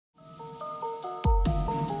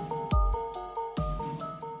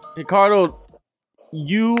Ricardo,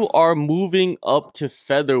 you are moving up to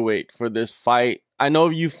featherweight for this fight. I know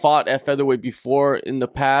you fought at featherweight before in the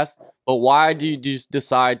past, but why do you just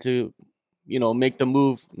decide to, make the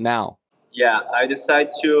move now? Yeah, I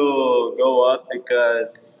decided to go up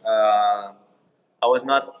because I was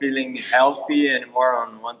not feeling healthy anymore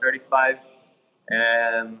on 135,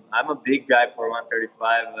 and I'm a big guy for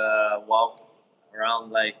 135. Walk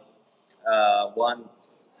around like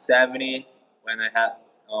 170 when I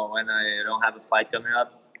don't have a fight coming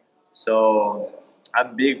up. So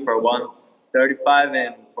I'm big for 135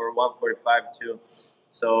 and for 145 too.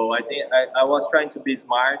 So I think I was trying to be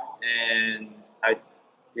smart, and I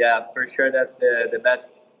yeah, for sure that's the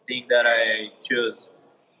best thing that I choose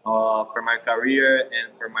for my career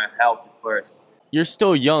and for my health first. You're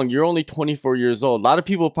still young. You're only 24 years old. A lot of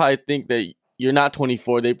people probably think that you're not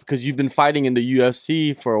 24 because you've been fighting in the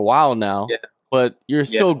UFC for a while now, Yeah, but you're yeah,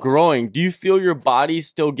 still growing. Do you feel your body's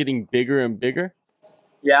still getting bigger and bigger?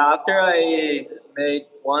 yeah. After I made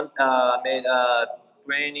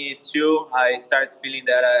 22, I started feeling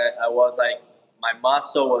that I was like my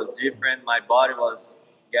muscle was different, my body was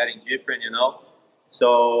getting different, you know.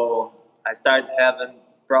 So I started having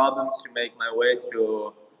problems to make my way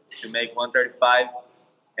to make 135,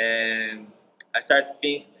 and I started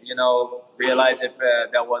realize if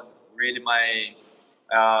that was really my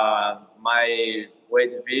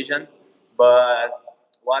weight division. But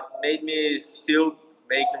what made me still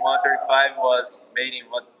making 135 was making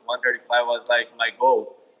what 135 was like my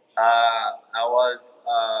goal.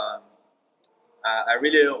 I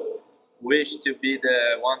really wish to be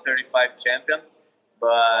the 135 champion,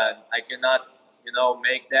 but I cannot,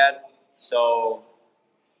 make that. So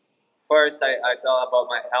first I thought about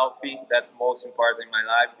my healthy. That's most important in my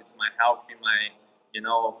life. It's my healthy, and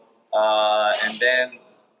then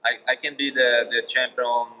I can be the champion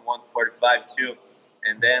on 145 too,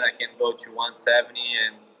 and then I can go to 170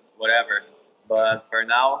 and whatever. But for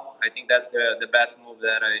now, I think that's the best move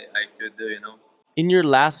that I could do. In your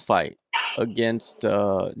last fight against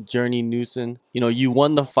Journey Newson, you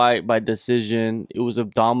won the fight by decision. It was a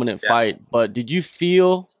dominant Yeah, fight, but did you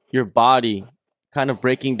feel your body kind of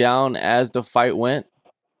breaking down as the fight went?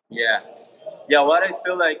 yeah. Yeah, what I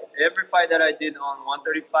feel like every fight that I did on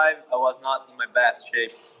 135, I was not in my best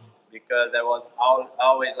shape because I was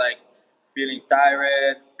always like feeling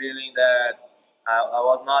tired, feeling that I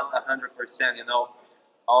was not 100%.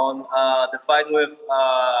 On the fight with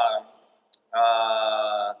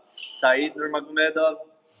Said Nurmagomedov,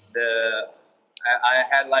 I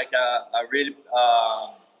had like a really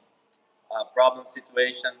problem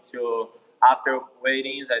situation to after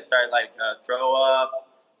weightings I started like throw up,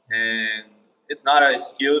 and it's not an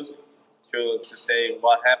excuse to say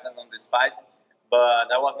what happened on this fight,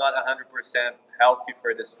 but I was not 100% healthy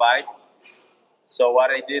for this fight. So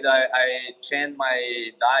what I did, I changed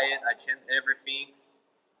my diet, I changed everything,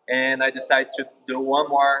 and I decided to do one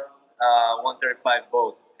more 135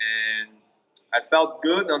 boat. And I felt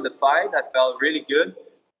good on the fight. I felt really good.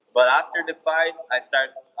 But after the fight, I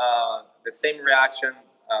start the same reaction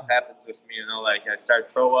happened with me. Like I start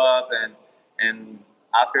throw up, and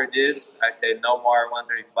after this, I say no more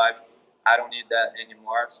 135. I don't need that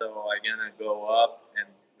anymore. So I'm gonna go up and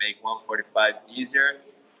make 145 easier,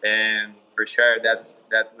 and for sure that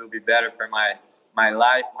will be better for my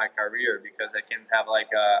life, my career, because I can have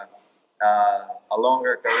like a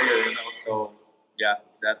longer career. So yeah,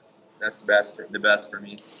 that's the best for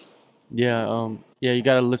me. Yeah, you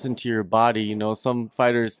got to listen to your body. Some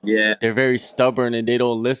fighters, Yeah, they're very stubborn and they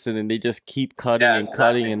don't listen and they just keep cutting yeah, and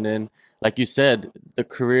cutting. exactly. And then, like you said, the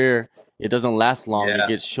career, it doesn't last long, it Yeah,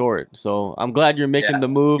 gets short. So I'm glad you're making yeah, the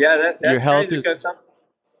move. yeah. Your That's health crazy is, because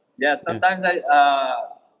yeah. sometimes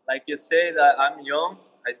like you say that I'm young.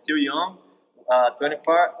 I still young,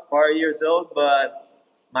 24 years old, but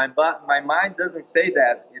my mind doesn't say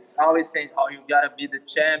that. It's always saying, "Oh, you gotta be the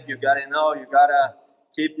champ. You gotta you gotta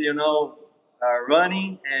keep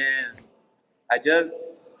running." And I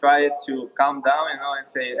just try to calm down, and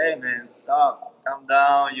say, "Hey, man, stop, calm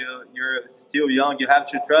down. You're still young. You have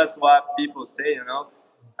to trust what people say."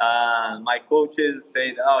 My coaches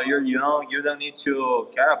say, "Oh, you're young. You don't need to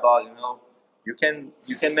care about. You can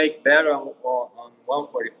make better on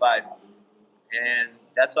 145." And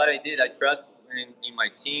that's what I did. I trust in my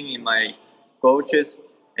team, in my coaches,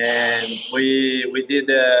 and we did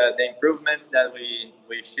the improvements that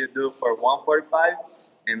we should do for 145.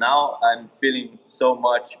 And now I'm feeling so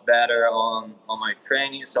much better on my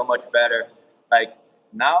training, so much better. Like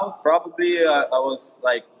now, probably I was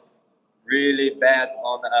like really bad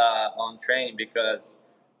on training because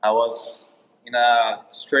I was in a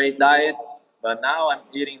straight diet, but now I'm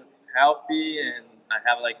eating healthy and I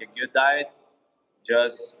have like a good diet,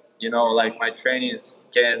 just like my trainings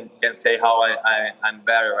can say how I'm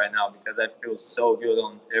better right now because I feel so good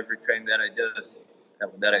on every train that I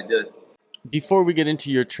did. Before we get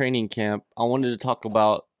into your training camp, I wanted to talk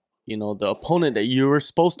about, the opponent that you were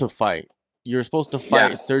supposed to fight. You were supposed to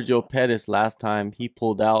fight Yeah, Sergio Pettis last time. He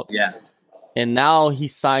pulled out, yeah. and now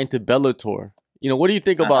he's signed to Bellator. What do you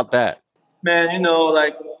think about Uh-huh. that? Man,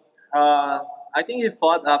 like uh, I think he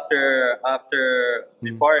fought after Mm,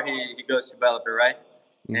 before he goes to Bellator, right?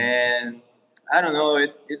 mm. And I don't know,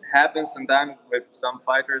 it happens sometimes with some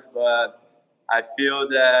fighters, but I feel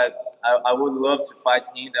that I would love to fight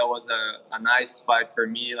him. That was a nice fight for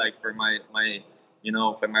me, like for my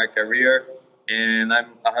for my career, and I'm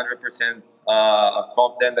 100%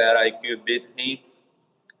 confident that I could beat him.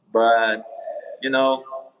 But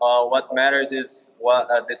what matters is what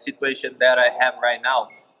the situation that I have right now.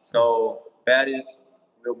 So Paris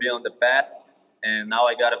will be on the past, and now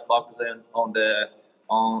I gotta focus on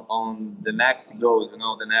the next goals.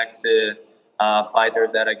 The next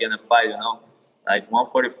fighters that are gonna fight. Like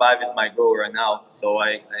 145 is my goal right now. So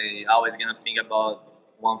I always gonna think about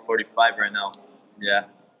 145 right now. Yeah.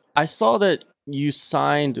 I saw that you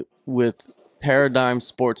signed with Paradigm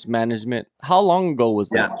Sports Management. How long ago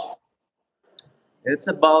was Yeah. that? It's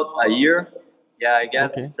about a year. Yeah, I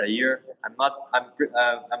guess Okay. it's a year. I'm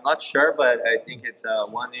not sure, but I think it's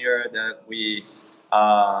 1 year that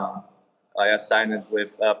I assigned it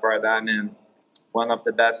with Paradigm, and one of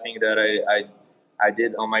the best things that I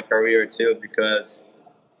did on my career too, because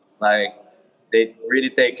like they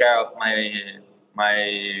really take care of my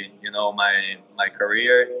my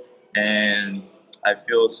career, and I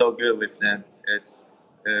feel so good with them. It's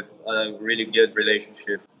a really good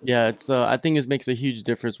relationship. Yeah, it's I think it makes a huge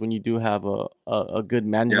difference when you do have a good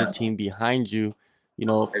Yeah, management team behind you, you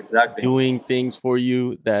know, exactly. doing things for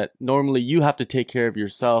you that normally you have to take care of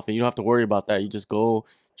yourself and you don't have to worry about that. You just go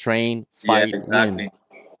train, Yeah, fight, win. exactly.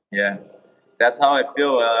 Yeah, that's how I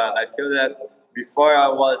feel. I feel that before I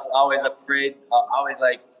was always afraid, always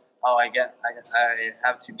like, oh, I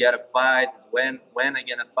have to get a fight. When I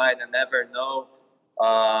get a fight, I never know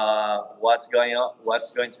what's going on, what's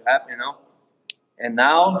going to happen. And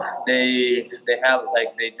now they have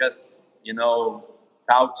like they just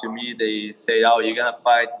talk to me. They say, oh, you're gonna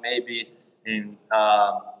fight maybe in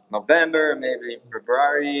November, maybe in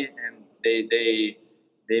February, and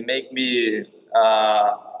they make me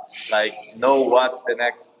like know what's the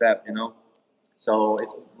next step. So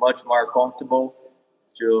it's much more comfortable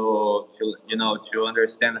to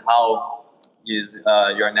understand how is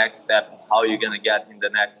your next step, how you're gonna get in the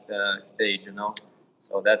next stage.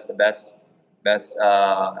 So that's the best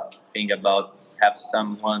thing about have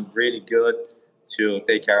someone really good to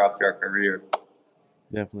take care of your career.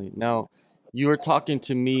 Definitely. Now, you were talking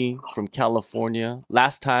to me from California.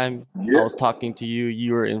 Last time I Yeah. was talking to you,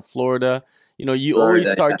 you were in Florida. You always Florida,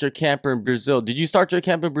 yeah. start your camp in Brazil. Did you start your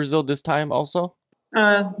camp in Brazil this time also?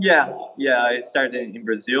 Yeah. I started in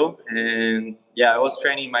Brazil, and yeah, I was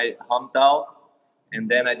training in my hometown, and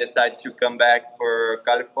then I decided to come back for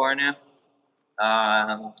California.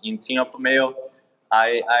 In Tinha Fumeiro,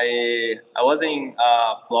 I was in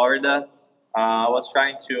Florida. I was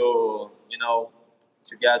trying to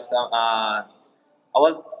to get some. I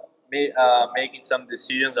was making some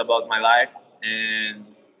decisions about my life, and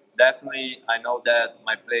definitely I know that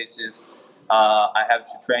my place is I have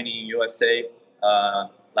to train in USA.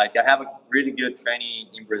 Like I have a really good training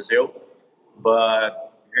in Brazil,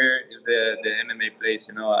 but here is the MMA place.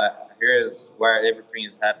 Here is where everything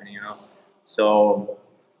is happening. So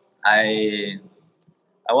I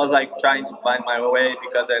I was like trying to find my way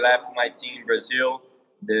because I left my team in Brazil,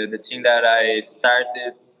 the team that I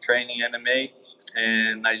started training MMA,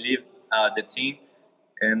 and I leave the team,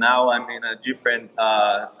 and now I'm in a different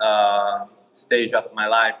stage of my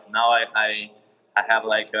life. Now I have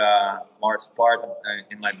like more sport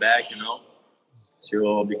in my back,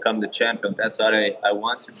 to become the champion. That's what I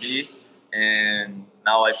want to be, and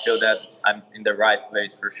now I feel that I'm in the right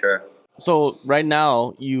place for sure. So right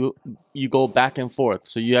now you go back and forth.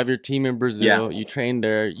 So you have your team in Yeah, Brazil, you train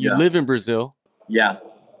there, you yeah, live in Brazil, yeah.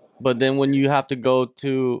 but then when you have to go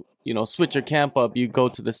to, switch your camp up, you go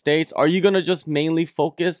to the States. Are you gonna just mainly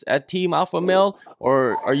focus at Team Alpha Male,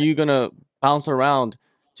 or are you gonna bounce around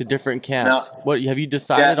to different No, camps? What have you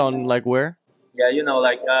decided yeah. on, like where? Yeah,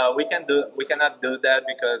 like we cannot do that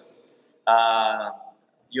because uh,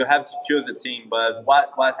 you have to choose a team. But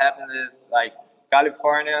what happens is like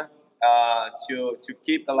California, to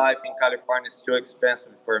keep alive in California is too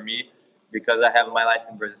expensive for me because I have my life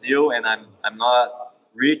in Brazil and I'm not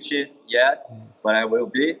rich yet, but I will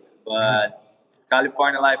be. But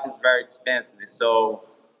California life is very expensive. So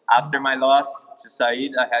after my loss to Said,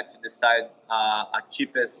 I had to decide a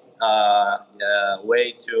cheapest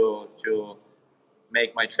way to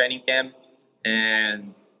make my training camp,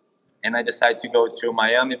 and I decided to go to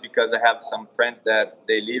Miami because I have some friends that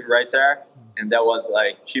they live right there, and that was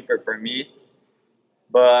like cheaper for me.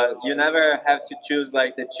 But you never have to choose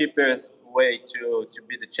like the cheapest way to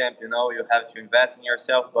be the champ. You know, you have to invest in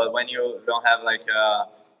yourself. But when you don't have like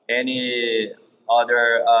any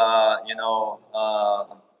other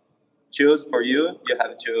choose for you, you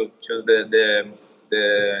have to choose the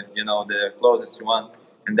the closest one,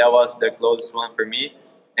 and that was the closest one for me.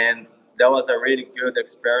 And that was a really good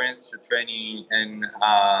experience to training in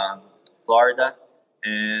Florida,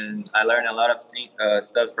 and I learned a lot of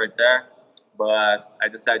stuff right there. But I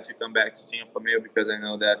decided to come back to Team Famil because I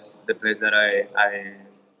know that's the place that I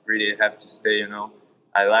really have to stay. You know,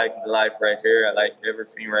 I like the life right here. I like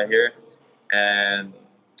everything right here, and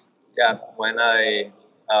yeah, when I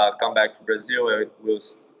come back to Brazil, I will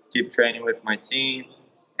keep training with my team,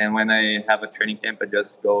 and when I have a training camp, I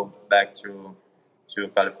just go back to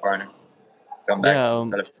California. Come back Yeah, to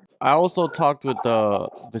California. I also talked with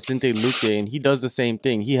Vicente Luque, and he does the same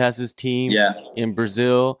thing. He has his team Yeah, in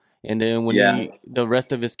Brazil, and then when yeah, the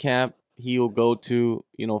rest of his camp, he will go to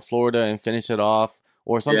Florida and finish it off,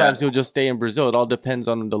 or yeah, sometimes he'll just stay in Brazil. It all depends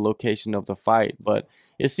on the location of the fight, but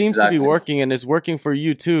it seems to be exactly. working, and it's working for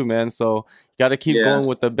you too, man. So got to keep Yeah, going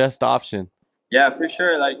with the best option. yeah, for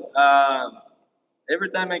sure. Like every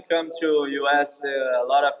time I come to US, a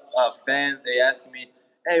lot of fans they ask me,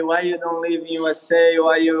 "Hey, why you don't live in USA?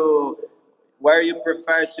 Where you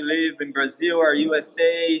prefer to live in Brazil or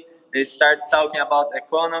USA?" They start talking about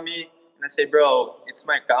economy, and I say, "Bro, it's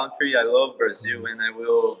my country. I love Brazil, and I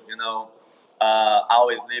will,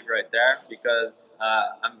 always live right there because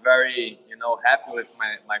I'm very, happy with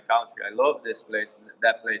my country. I love this place,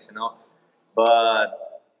 that place, But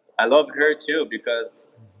I love her too because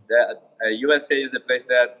USA is a place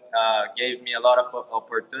that gave me a lot of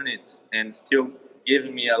opportunities and still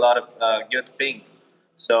giving me a lot of good things.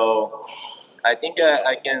 So I think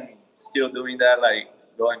I can still doing that, like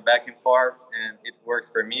going back and forth, and it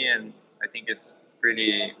works for me, and I think it's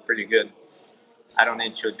pretty good. I don't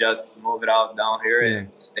need to just move it out down here Yeah.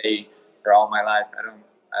 and stay for all my life.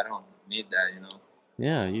 I don't need that.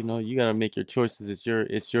 Yeah, you gotta make your choices.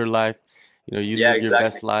 It's your life. You Yeah, live your exactly.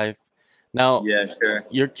 best life. Now, Yeah, sure.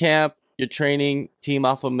 your camp, your training, Team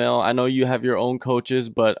Alpha Male. I know you have your own coaches,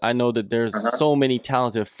 but I know that there's Uh so many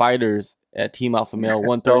talented fighters at Team Alpha Male. huh. So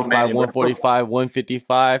 135, many, bro. 145,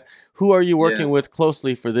 155. Who are you Yeah. working with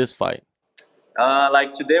closely for this fight?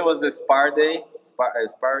 Like today was a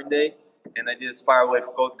sparring day, and I did spar with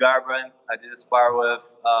Colt Garbrandt. I did spar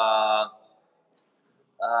with uh,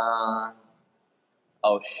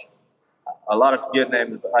 oh sh- a lot of good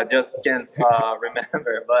names. I just can't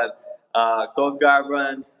remember. But Colt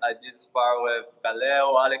Garbrandt, I did spar with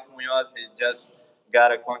Kaleo, Alex Munoz. He just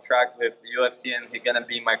got a contract with UFC, and he's gonna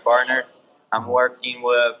be my partner. I'm working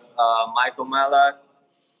with Michael Malak.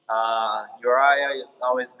 Uriah is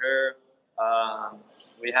always her. Um,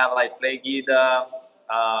 we have like Clay Guida,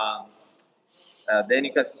 Danny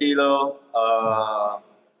Castillo,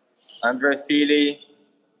 Andre Fili,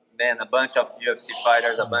 man, a bunch of UFC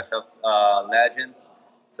fighters, a bunch of legends.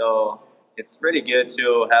 So it's pretty good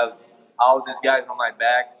to have all these guys on my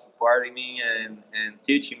back supporting me and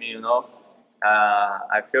teaching me,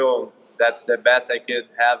 I feel that's the best I could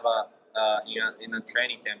have in a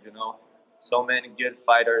training camp, So many good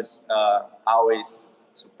fighters always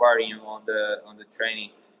supporting you on the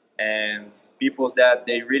training, and people that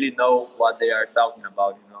they really know what they are talking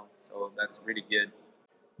about, So that's really good.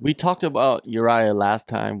 We talked about Uriah last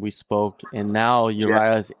time we spoke, and now Yeah,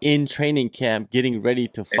 Uriah's in training camp getting ready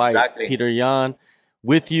to fight exactly. Peter Yan.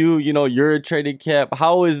 With you, you're in training camp.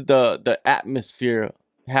 How is the atmosphere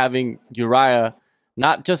having Uriah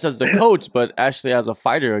not just as the coach, but actually as a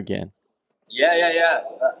fighter again? Yeah, yeah, yeah.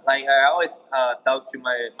 Like I always talk to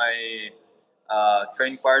my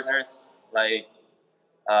training partners. Like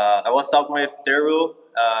I was talking with Teru,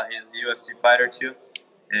 he's a UFC fighter too,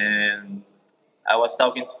 and I was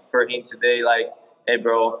talking for him today. Like, hey,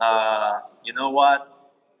 bro, you know what?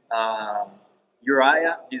 Um,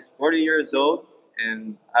 Uriah, he's 40 years old,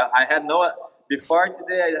 and I had no before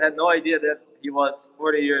today. I had no idea that he was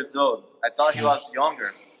 40 years old. I thought he was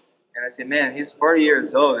younger, and I said, man, he's 40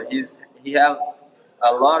 years old. He have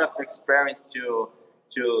a lot of experience to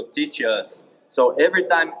teach us. So every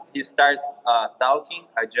time he start talking,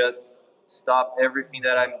 I just stop everything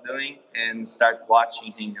that I'm doing and start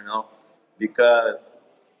watching him. Because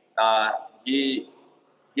uh, he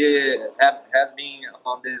has been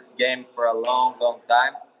on this game for a long, long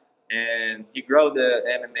time, and he grow the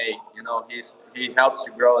MMA. You know, he helps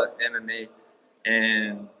to grow MMA,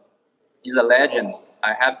 and he's a legend.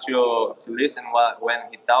 I have to listen when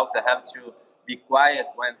he talks. I have to be quiet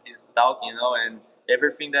when he's talking. You know, and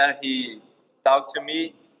everything that he talked to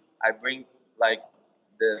me, I bring like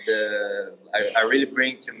I really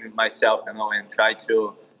bring to me myself. You know, and try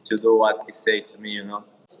to do what he say to me. You know.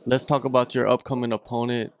 Let's talk about your upcoming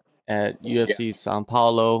opponent at Yeah. UFC Sao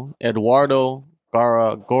Paulo, Eduardo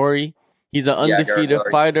Garagori. He's an Yeah, undefeated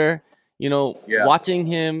Garagari. fighter. You know, Yeah. watching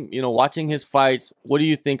him, watching his fights, what do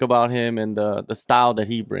you think about him and the style that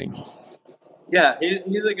he brings? Yeah,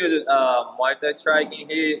 he's a good Muay Thai striking.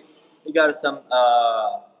 He got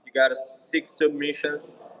he got 6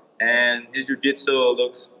 submissions, and his jiu-jitsu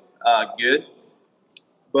looks good.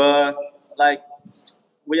 But like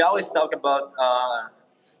we always talk about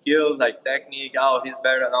skills like technique. Oh, he's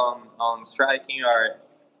better on striking or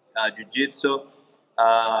jiu-jitsu.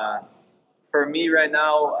 Uh, for me right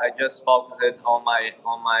now, I just focus it on my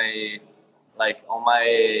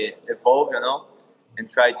evolve, you know, and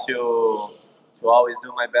try to always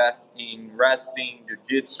do my best in wrestling,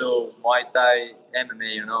 jiu-jitsu, Muay Thai, MMA.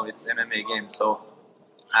 You know, it's MMA game, so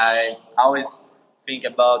I always think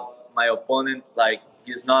about my opponent like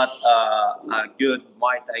he's not a good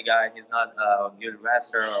Muay Thai guy. He's not a good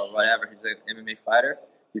wrestler or whatever. He's an MMA fighter.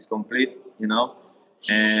 He's complete, you know,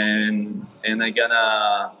 and I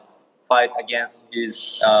gonna fight against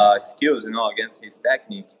his skills, you know, against his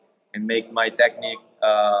technique, and make my technique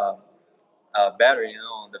better, you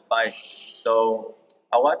know, on the fight. So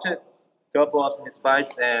I watched a couple of his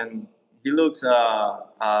fights, and he looks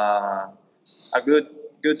a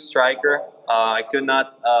good striker. I could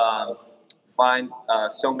not find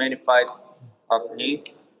so many fights of him,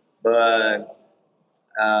 but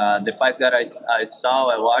the fights that I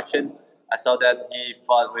watched, I saw that he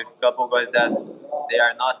fought with a couple guys that they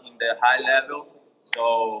are not in the high level.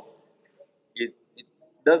 So it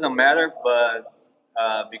doesn't matter, but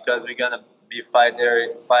because we're gonna be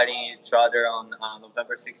fighting each other on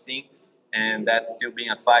November 16th, and that's still being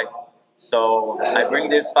a fight. So I bring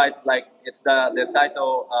this fight like it's the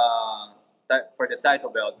title for the title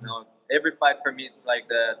belt. You know, every fight for me it's like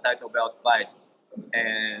the title belt fight,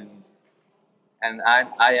 and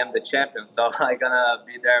I am the champion, so I'm gonna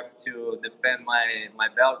be there to defend my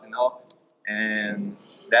belt, you know, and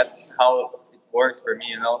that's how it works for me,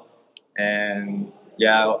 you know, and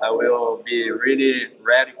yeah, I will be really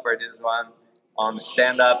ready for this one on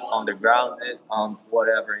stand up, on the ground, on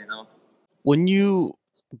whatever, you know. When you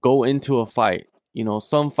go into a fight,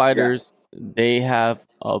 some Yeah, fighters they have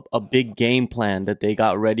a big game plan that they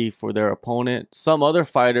got ready for their opponent. Some other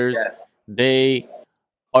fighters, yeah, they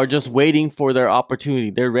are just waiting for their opportunity.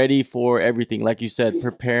 They're ready for everything, like you said,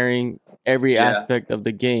 preparing every yeah. aspect of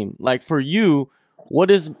the game. Like for you, what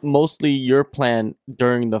is mostly your plan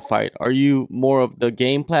during the fight? Are you more of the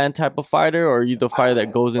game plan type of fighter, or are you the fighter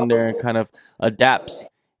that goes in there and kind of adapts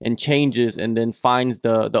and changes and then finds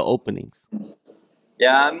the openings?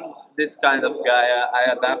 Yeah, I'm this kind of guy.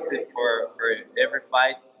 I adapted for every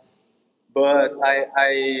fight. But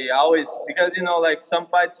I always because you know like some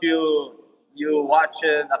fights you watch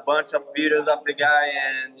a bunch of videos of the guy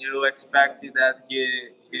and you expect that he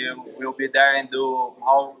will be there and do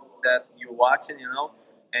all that you watching, you know,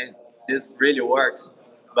 and this really works.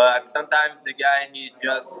 But sometimes the guy he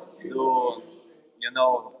just do you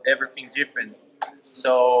know everything different.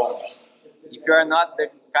 So if you're not the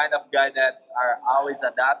kind of guy that are always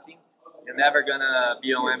adapting, you're never gonna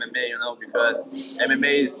be on MMA, you know, because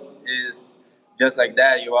MMA is just like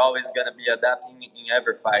that. You're always gonna be adapting in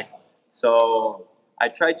every fight. So I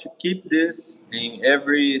try to keep this in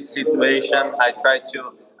every situation.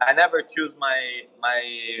 I never choose my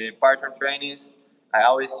partner trainees. I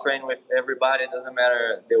always train with everybody. It doesn't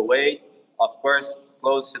matter the weight. Of course,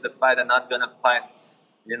 close to the fight, I'm not gonna fight,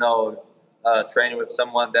 you know, training with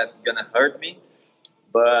someone that's gonna hurt me.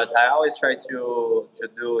 But I always try to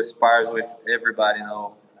do spars with everybody. You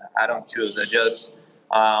know, I don't choose. I just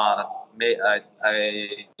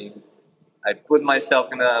I put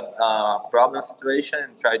myself in a problem situation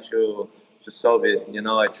and try to solve it. You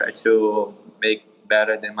know, I try to make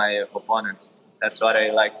better than my opponents. That's what I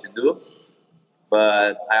like to do.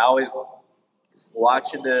 But I always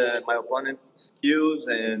watch my opponent's skills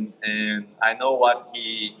and I know what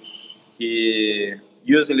he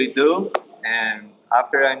usually do, and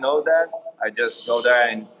after I know that, I just go there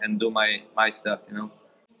and do my stuff, you know.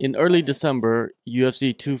 In early December,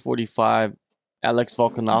 UFC 245, Alex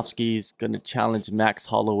Volkanovski is going to challenge Max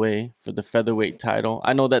Holloway for the featherweight title.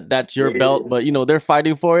 I know that that's your belt, but they're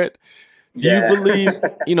fighting for it. Do you Yeah. believe,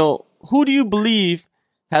 who do you believe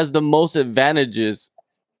has the most advantages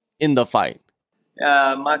in the fight?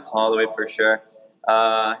 Yeah, Max Holloway for sure.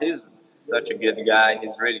 He's such a good guy.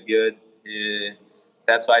 He's really good.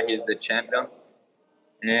 That's why he's the champion.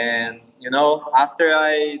 And after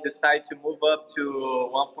I decide to move up to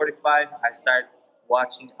 145, I start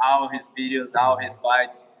watching all his videos, all his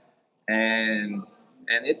fights, and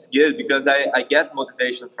it's good because I get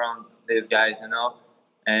motivation from these guys, and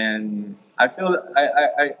I feel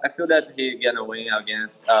that he gonna win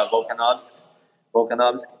against Volkanovski,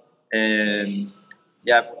 and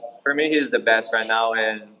yeah, for me he's the best right now,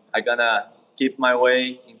 and I gonna keep my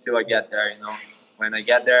way until I get there. When I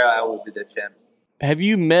get there, I will be the champ. Have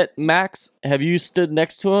you met Max? Have you stood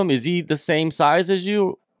next to him? Is he the same size as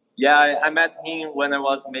you? Yeah, I met him when I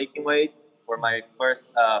was making weight for my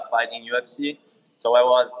first fight in UFC. So I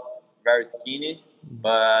was very skinny,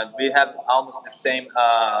 but we have almost the same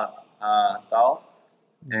tall.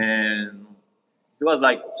 And he was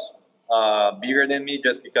like bigger than me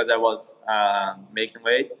just because I was making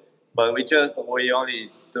weight. But we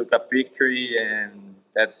only took a picture and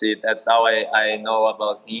that's it. That's how I know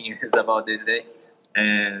about him is about this day.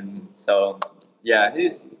 And so yeah,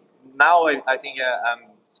 now I think I'm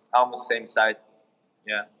almost same side.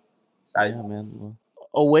 Yeah, Yeah, size. man. Well,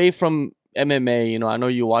 away from MMA, I know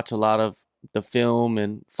you watch a lot of the film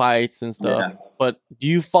and fights and stuff, Yeah, but do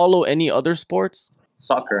you follow any other sports?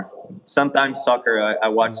 soccer. Sometimes soccer. I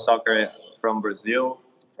watch soccer from Brazil,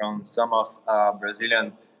 from some of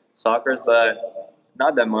Brazilian soccer, but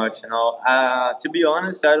not that much. To be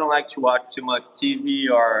honest, I don't like to watch too much TV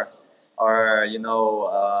or I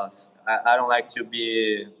don't like to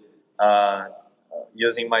be uh,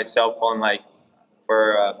 using my cell phone like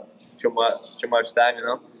for too much time.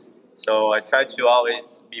 So I try to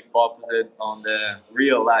always be focused on the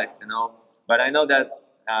real life. But I know that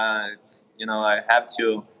I have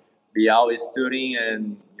to be always studying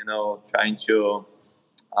and trying to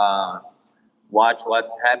uh, watch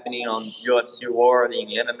what's happening on UFC world, in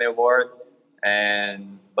MMA world,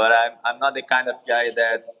 and but I'm not the kind of guy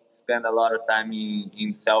that spend a lot of time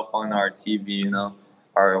in cell phone or TV,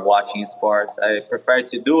 or watching sports. I prefer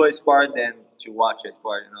to do a sport than to watch a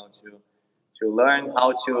sport, to learn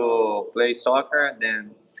how to play soccer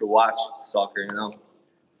than to watch soccer.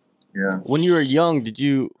 Yeah. When you were young, did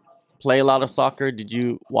you play a lot of soccer? Did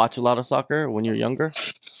you watch a lot of soccer when you were younger?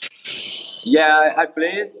 Yeah, I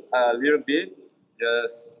played a little bit.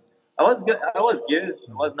 Just I was good. I was good.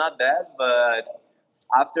 I was not bad, but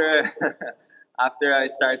after after I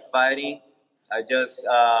started fighting, I just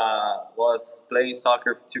was playing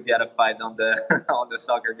soccer to get a fight on the on the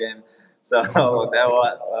soccer game. So that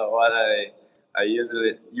what I use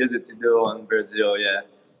it to do on Brazil. Yeah,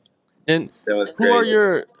 Then that was who are crazy.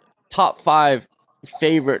 your top five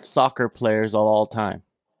favorite soccer players of all time?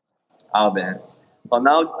 Oh man,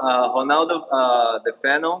 Ronaldo, the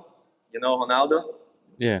Phenom, Ronaldo.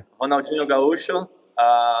 Yeah. Ronaldinho Gaúcho,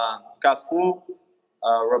 Cafu,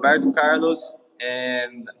 Roberto Carlos,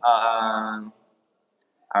 and all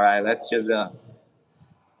right, let's just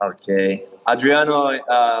okay, Adriano,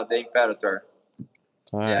 the Imperator.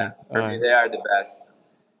 All Yeah, right. All for me right. they are the best.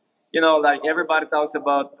 Like everybody talks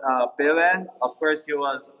about Pele. Of course, he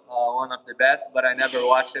was one of the best, but I never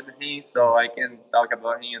watched him, so I can talk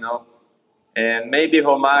about him. And maybe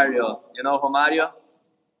Romario. Romario.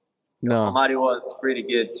 No. Romario was pretty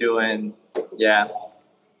good too, and yeah,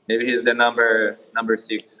 maybe he's the number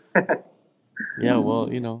six. Yeah, well,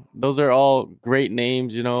 those are all great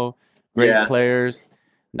names, great Yeah, players.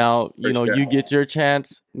 Now, for sure. you get your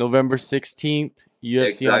chance November 16th,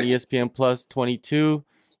 UFC on Exactly. ESPN Plus 22.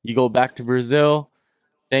 You go back to Brazil.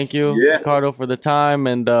 Thank you, Yeah. Ricardo, for the time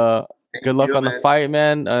and Thank good luck you, on the man. fight,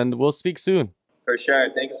 man, and we'll speak soon. For sure.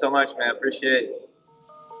 Thank you so much, man. Appreciate it.